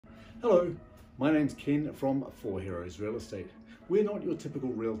Hello, my name's Ken from 4 Heroes Real Estate. We're not your typical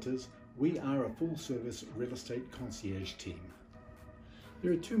realtors, we are a full service real estate concierge team.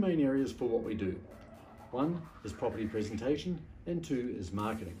 There are two main areas for what we do. One is property presentation and two is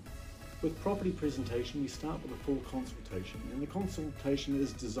marketing. With property presentation we start with a full consultation, and the consultation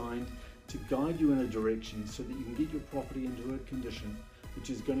is designed to guide you in a direction so that you can get your property into a condition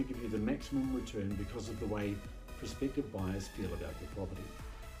which is going to give you the maximum return because of the way prospective buyers feel about your property.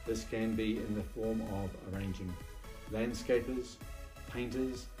 This can be in the form of arranging landscapers,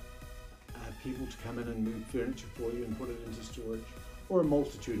 painters, people to come in and move furniture for you and put it into storage, or a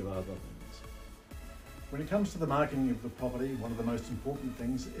multitude of other things. When it comes to the marketing of the property, one of the most important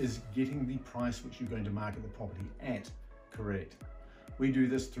things is getting the price which you're going to market the property at correct. We do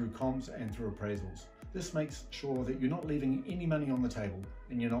this through comps and through appraisals. This makes sure that you're not leaving any money on the table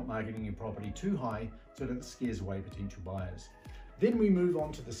and you're not marketing your property too high so that it scares away potential buyers. Then we move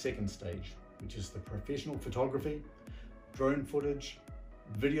on to the second stage, which is the professional photography, drone footage,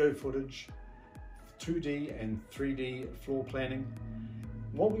 video footage, 2D and 3D floor planning.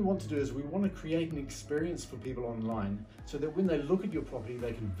 What we want to do is we want to create an experience for people online so that when they look at your property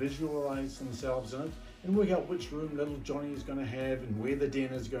they can visualize themselves in it and work out which room little Johnny is going to have and where the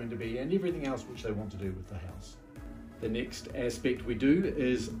den is going to be and everything else which they want to do with the house. The next aspect we do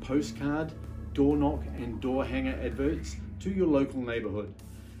is postcard, door knock and door hanger adverts to your local neighborhood.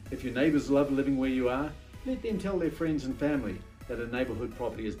 If your neighbors love living where you are, let them tell their friends and family that a neighborhood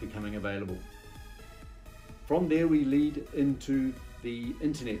property is becoming available. From there we lead into the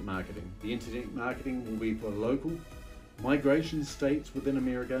internet marketing. The internet marketing will be for local, migration states within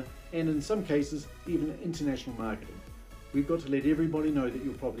America, and in some cases even international marketing. We've got to let everybody know that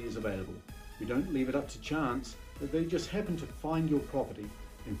your property is available. We don't leave it up to chance that they just happen to find your property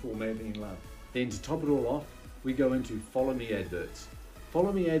and fall madly in love. Then to top it all off, we go into follow me adverts.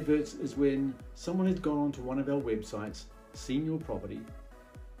 Follow me adverts is when someone has gone onto one of our websites, seen your property.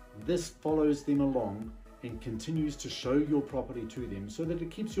 This follows them along and continues to show your property to them so that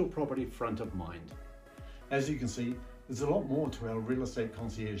it keeps your property front of mind. As you can see, there's a lot more to our real estate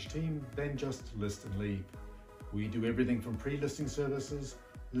concierge team than just list and leave. We do everything from pre-listing services,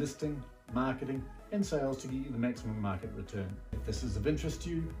 listing, marketing, and sales to get you the maximum market return. If this is of interest to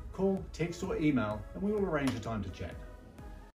you, call, text or email and we will arrange a time to chat.